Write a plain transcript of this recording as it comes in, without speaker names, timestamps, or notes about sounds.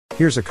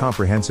Here's a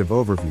comprehensive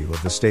overview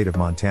of the state of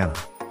Montana.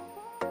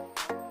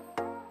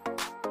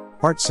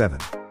 Part 7.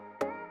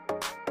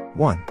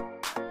 1.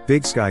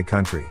 Big Sky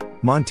Country.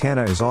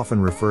 Montana is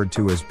often referred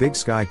to as Big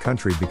Sky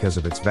Country because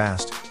of its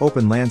vast,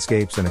 open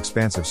landscapes and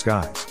expansive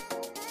skies.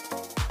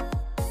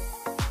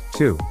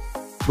 2.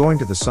 Going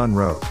to the Sun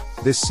Road.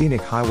 This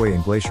scenic highway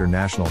in Glacier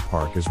National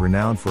Park is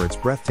renowned for its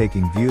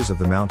breathtaking views of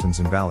the mountains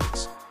and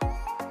valleys.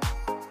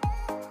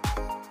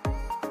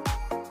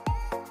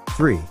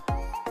 3.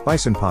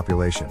 Bison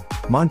population.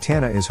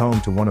 Montana is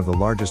home to one of the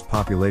largest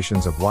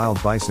populations of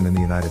wild bison in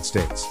the United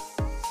States.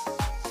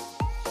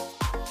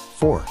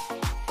 4.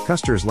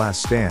 Custer's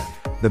Last Stand.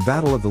 The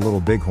Battle of the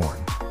Little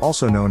Bighorn,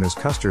 also known as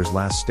Custer's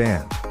Last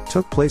Stand,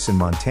 took place in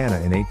Montana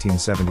in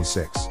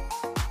 1876.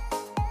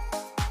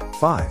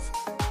 5.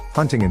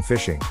 Hunting and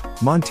fishing.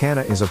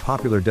 Montana is a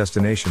popular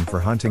destination for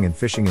hunting and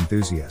fishing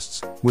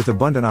enthusiasts, with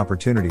abundant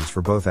opportunities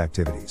for both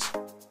activities.